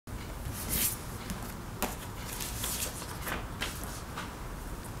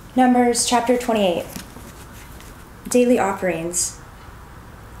Numbers chapter 28. Daily offerings.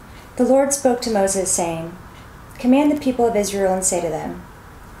 The Lord spoke to Moses, saying, "Command the people of Israel and say to them,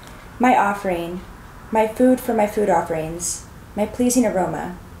 My offering, my food for my food offerings, my pleasing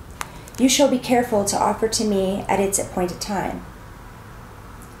aroma, you shall be careful to offer to me at its appointed time.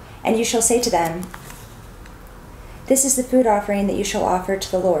 And you shall say to them, This is the food offering that you shall offer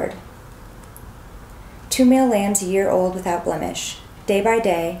to the Lord. 2 male lambs a year old without blemish, day by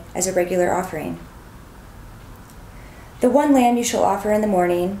day, as a regular offering. The one lamb you shall offer in the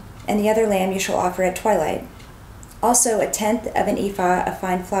morning, and the other lamb you shall offer at twilight. Also 1/10 of an ephah of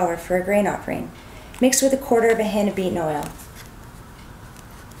fine flour for a grain offering, mixed with 1/4 of a hin of beaten oil.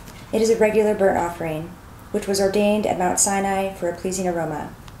 It is a regular burnt offering, which was ordained at Mount Sinai for a pleasing aroma,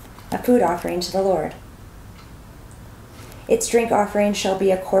 a food offering to the Lord. Its drink offering shall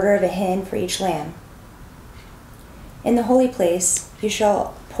be 1/4 of a hin for each lamb. In the holy place you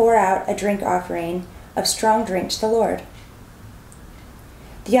shall pour out a drink offering of strong drink to the Lord.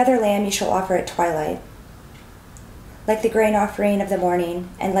 The other lamb you shall offer at twilight. Like the grain offering of the morning,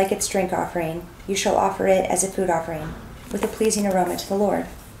 and like its drink offering, you shall offer it as a food offering, with a pleasing aroma to the Lord.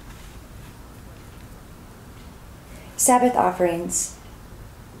 Sabbath offerings.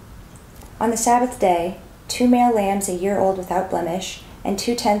 On the Sabbath day, 2 male lambs a year old without blemish, and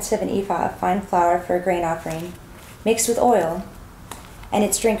 2/10 of an ephah of fine flour for a grain offering, mixed with oil, and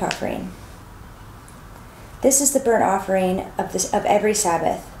its drink offering. This is the burnt offering of every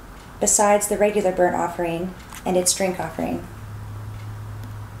Sabbath, besides the regular burnt offering and its drink offering.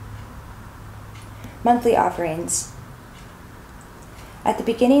 Monthly offerings. At the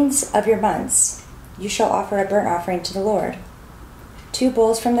beginnings of your months, you shall offer a burnt offering to the Lord: 2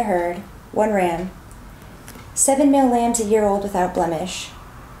 bulls from the herd, 1 ram, 7 male lambs a year old without blemish.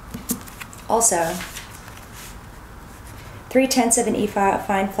 Also 3/10 of an ephah of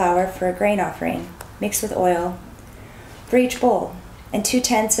fine flour for a grain offering, mixed with oil, for each bull, and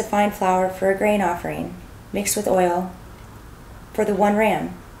 2/10 of fine flour for a grain offering, mixed with oil, for the 1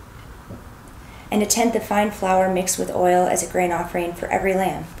 ram, and 1/10 of fine flour mixed with oil as a grain offering for every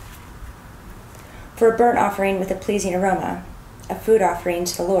lamb, for a burnt offering with a pleasing aroma, a food offering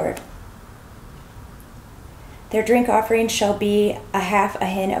to the Lord. Their drink offering shall be 1/2 a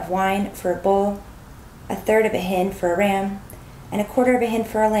hin of wine for a bull, 1/3 of a hin for a ram, and 1/4 of a hin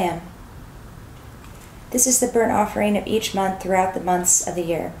for a lamb. This is the burnt offering of each month throughout the months of the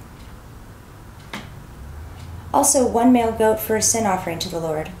year. Also 1 male goat for a sin offering to the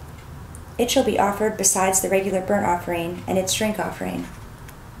Lord. It shall be offered besides the regular burnt offering and its drink offering.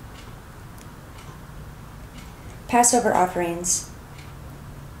 Passover offerings.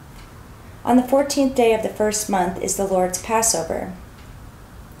 On the 14th day of the first month is the Lord's Passover,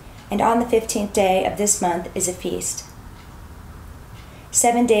 and on the 15th day of this month is a feast.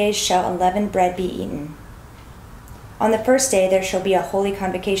 7 days shall unleavened bread be eaten. On the first day there shall be a holy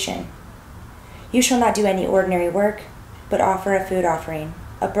convocation. You shall not do any ordinary work, but offer a food offering,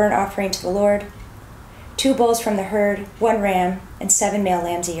 a burnt offering to the Lord: 2 bulls from the herd, 1 ram, and 7 male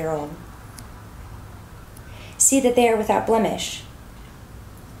lambs a year old. See that they are without blemish.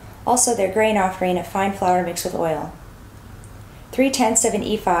 Also their grain offering of fine flour mixed with oil. 3/10 of an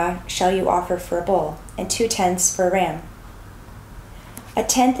ephah shall you offer for a bull, and 2/10 for a ram.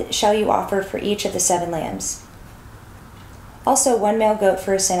 1/10 shall you offer for each of the 7 lambs. Also 1 male goat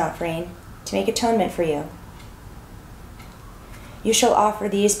for a sin offering, to make atonement for you. You shall offer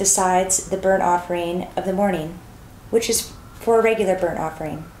these besides the burnt offering of the morning, which is for a regular burnt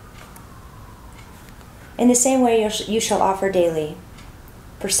offering. In the same way you shall offer daily,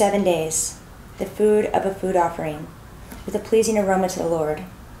 for 7 days, the food of a food offering, with a pleasing aroma to the Lord.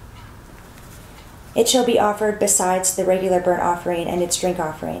 It shall be offered besides the regular burnt offering and its drink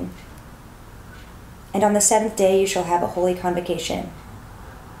offering. And on the 7th day you shall have a holy convocation.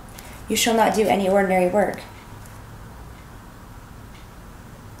 You shall not do any ordinary work.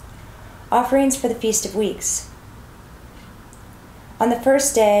 Offerings for the Feast of Weeks. On the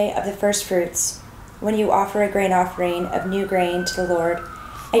first day of the first fruits, when you offer a grain offering of new grain to the Lord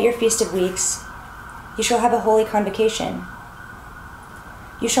at your Feast of Weeks, you shall have a holy convocation.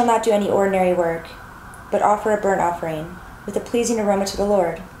 You shall not do any ordinary work, but offer a burnt offering, with a pleasing aroma to the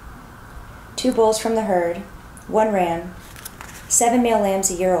Lord: 2 bulls from the herd, 1 ram, 7 male lambs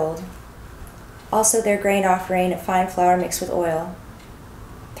a year old. Also their grain offering of fine flour mixed with oil: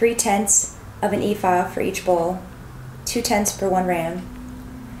 3/10 of an ephah for each bull, 2/10 for 1 ram,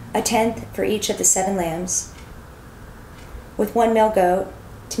 1/10 for each of the 7 lambs, with 1 male goat,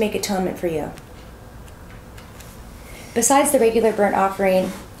 to make atonement for you. Besides the regular burnt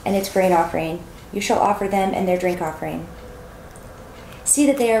offering and its grain offering, you shall offer them and their drink offering. See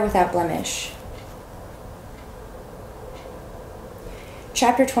that they are without blemish.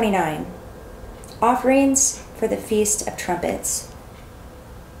 Chapter 29. Offerings for the Feast of Trumpets.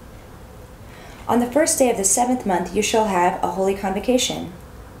 On the first day of the 7th month you shall have a holy convocation.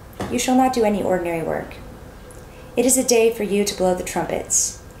 You shall not do any ordinary work. It is a day for you to blow the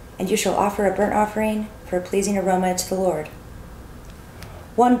trumpets, and you shall offer a burnt offering for a pleasing aroma to the Lord.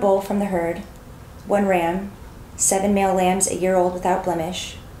 1 bull from the herd, 1 ram, 7 male lambs a year old without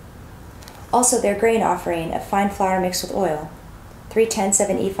blemish. Also their grain offering of fine flour mixed with oil, 3/10 of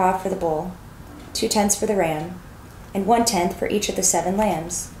an ephah for the bull, 2/10 for the ram, and 1/10 for each of the 7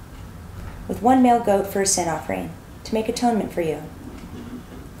 lambs, with 1 male goat for a sin offering, to make atonement for you.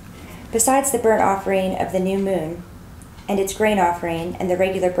 Besides the burnt offering of the new moon, and its grain offering, and the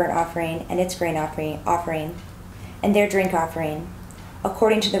regular burnt offering, and its grain offering, and their drink offering,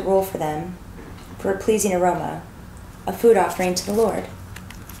 according to the rule for them, for a pleasing aroma, a food offering to the Lord.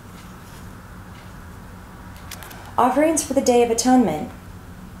 Offerings for the Day of Atonement.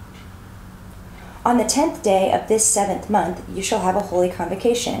 On the 10th day of this 7th month you shall have a holy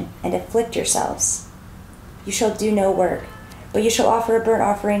convocation, and afflict yourselves. You shall do no work, but you shall offer a burnt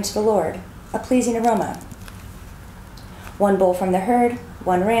offering to the Lord, a pleasing aroma. 1 bull from the herd,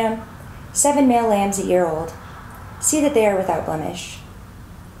 1 ram, 7 male lambs a year old. See that they are without blemish.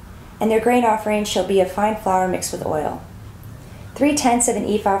 And their grain offering shall be of fine flour mixed with oil. 3/10 of an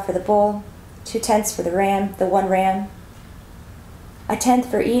ephah for the bull, 2/10 for the 1 ram, 1/10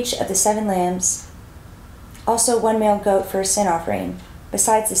 for each of the 7 lambs. Also 1 male goat for a sin offering,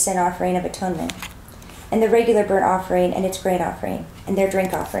 besides the sin offering of atonement, and the regular burnt offering and its grain offering, and their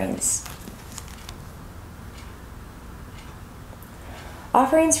drink offerings.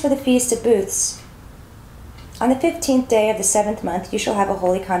 Offerings for the Feast of Booths. On the 15th day of the 7th month you shall have a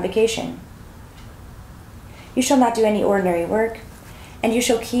holy convocation. You shall not do any ordinary work, and you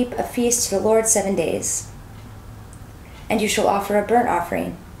shall keep a feast to the Lord 7 days. And you shall offer a burnt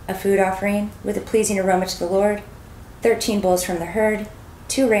offering, a food offering, with a pleasing aroma to the Lord, 13 bulls from the herd,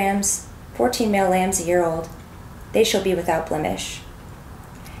 2 rams, 14 male lambs a year old. They shall be without blemish.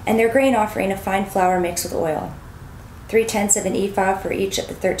 And their grain offering of fine flour mixed with oil, 3/10 of an ephah for each of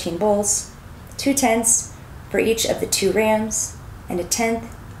the 13 bulls, 2/10 for each of the 2 rams, and 1/10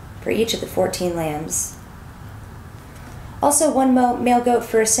 for each of the 14 lambs. Also 1 male goat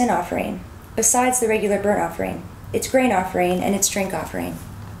for a sin offering, besides the regular burnt offering, its grain offering, and its drink offering.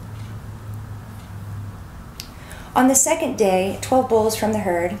 On the 2nd day 12 bulls from the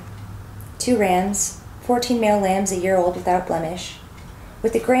herd, 2 rams, 14 male lambs a year old without blemish,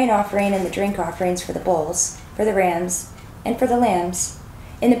 with the grain offering and the drink offerings for the bulls, for the rams, and for the lambs,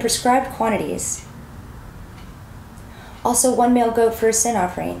 in the prescribed quantities. Also 1 male goat for a sin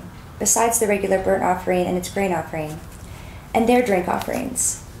offering, besides the regular burnt offering and its grain offering, and their drink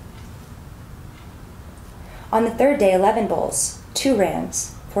offerings. On the 3rd day 11 bulls, 2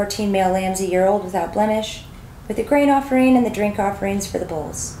 rams, 14 male lambs a year old without blemish, with the grain offering and the drink offerings for the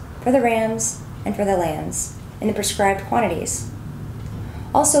bulls, for the rams, and for the lambs, in the prescribed quantities.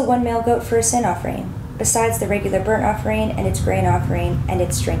 Also 1 male goat for a sin offering, besides the regular burnt offering and its grain offering and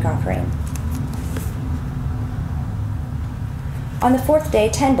its drink offering. On the 4th day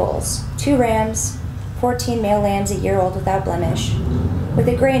 10 bulls, 2 rams, 14 male lambs a year old without blemish, with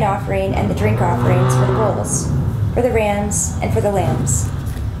the grain offering and the drink offerings for the bulls, for the rams, and for the lambs,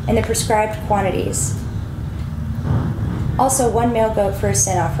 in the prescribed quantities. Also 1 male goat for a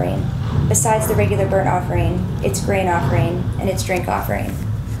sin offering, besides the regular burnt offering, its grain offering, and its drink offering.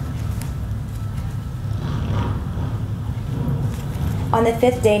 On the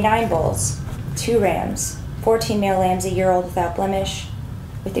 5th day 9 bulls, 2 rams, 14 male lambs a year old without blemish,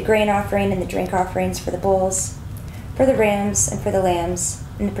 with the grain offering and the drink offerings for the bulls, for the rams, and for the lambs,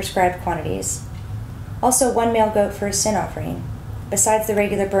 in the prescribed quantities. Also 1 male goat for a sin offering, besides the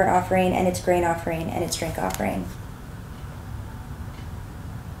regular burnt offering and its grain offering and its drink offering.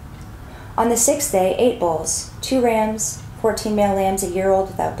 On the 6th day 8 bulls, 2 rams, 14 male lambs a year old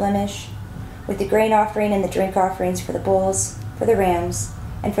without blemish, with the grain offering and the drink offerings for the bulls, for the rams,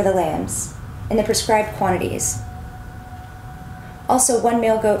 and for the lambs, in the prescribed quantities. Also 1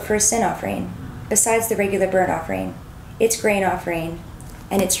 male goat for a sin offering, besides the regular burnt offering, its grain offering,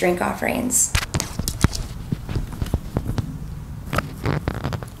 and its drink offerings.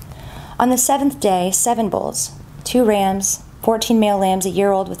 On the 7th day 7 bulls, 2 rams, 14 male lambs a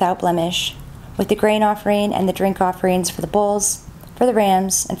year old without blemish, with the grain offering and the drink offerings for the bulls, for the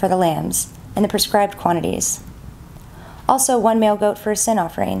rams, and for the lambs, in the prescribed quantities. Also 1 male goat for a sin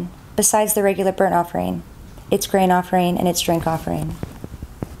offering, besides the regular burnt offering, its grain offering, and its drink offering.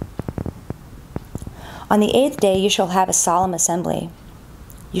 On the 8th day you shall have a solemn assembly.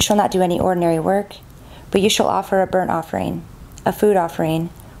 you shall not do any ordinary work, but you shall offer a burnt offering, a food offering,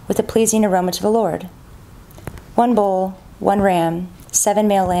 with a pleasing aroma to the Lord. 1 bull, 1 ram, 7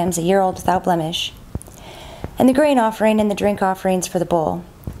 male lambs a year old without blemish, and the grain offering and the drink offerings for the bull,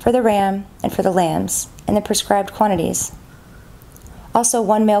 for the ram, and for the lambs, in the prescribed quantities. Also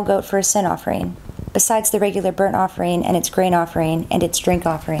 1 male goat for a sin offering, besides the regular burnt offering and its grain offering and its drink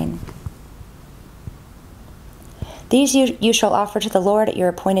offering. These you shall offer to the Lord at your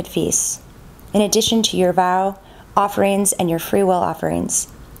appointed feasts, in addition to your vow offerings and your freewill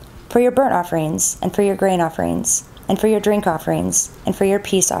offerings, for your burnt offerings, and for your grain offerings, and for your drink offerings, and for your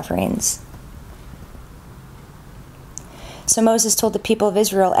peace offerings. So Moses told the people of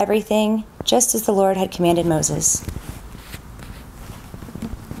Israel everything just as the Lord had commanded Moses.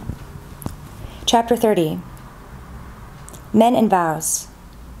 Chapter 30. Men and Vows.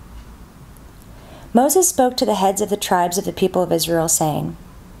 Moses spoke to the heads of the tribes of the people of Israel, saying,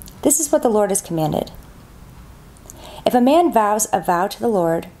 "This is what the Lord has commanded. If a man vows a vow to the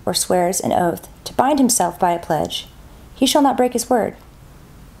Lord, or swears an oath to bind himself by a pledge, he shall not break his word.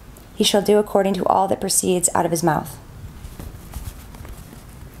 He shall do according to all that proceeds out of his mouth."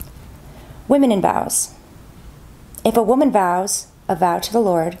 Women and Vows. If a woman vows a vow to the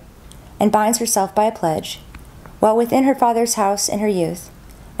Lord, and binds herself by a pledge, while within her father's house in her youth,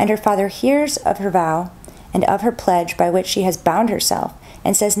 and her father hears of her vow and of her pledge by which she has bound herself,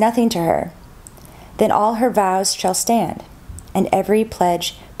 and says nothing to her, then all her vows shall stand, and every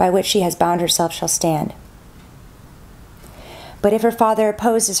pledge by which she has bound herself shall stand. But if her father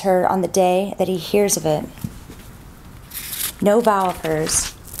opposes her on the day that he hears of it, no vow of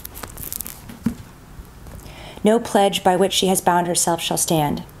hers, no pledge by which she has bound herself shall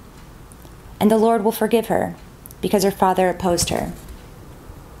stand, and the Lord will forgive her, because her father opposed her.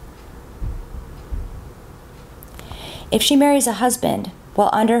 If she marries a husband while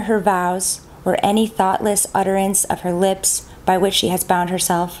under her vows or any thoughtless utterance of her lips by which she has bound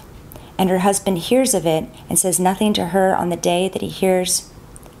herself, and her husband hears of it and says nothing to her on the day that he hears,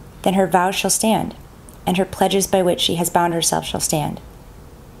 then her vows shall stand, and her pledges by which she has bound herself shall stand.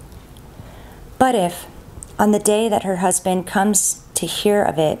 But if, on the day that her husband comes to hear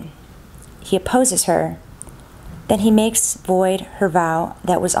of it, he opposes her, then he makes void her vow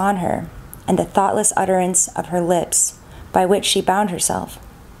that was on her, and the thoughtless utterance of her lips by which she bound herself,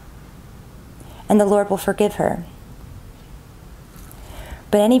 and the Lord will forgive her.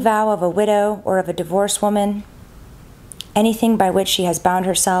 But any vow of a widow or of a divorced woman, anything by which she has bound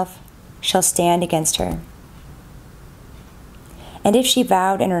herself, shall stand against her. And if she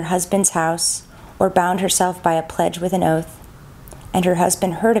vowed in her husband's house, or bound herself by a pledge with an oath, and her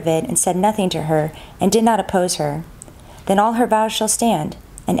husband heard of it and said nothing to her, and did not oppose her, then all her vows shall stand,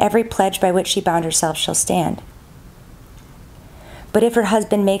 and every pledge by which she bound herself shall stand. But if her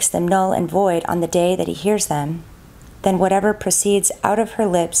husband makes them null and void on the day that he hears them, then whatever proceeds out of her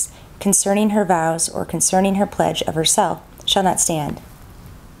lips concerning her vows or concerning her pledge of herself shall not stand.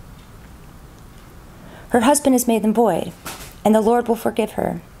 Her husband has made them void, and the Lord will forgive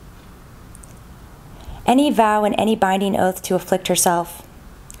her. Any vow and any binding oath to afflict herself,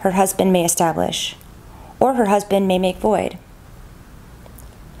 her husband may establish, or her husband may make void.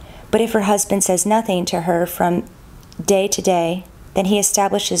 But if her husband says nothing to her from day to day, then he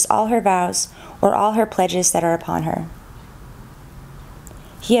establishes all her vows or all her pledges that are upon her.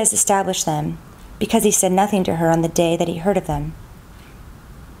 He has established them, because he said nothing to her on the day that he heard of them.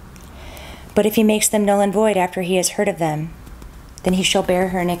 But if he makes them null and void after he has heard of them, then he shall bear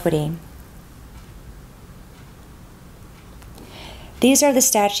her iniquity. These are the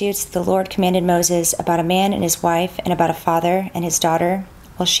statutes the Lord commanded Moses about a man and his wife, and about a father and his daughter,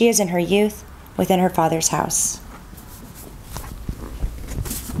 while she is in her youth within her father's house.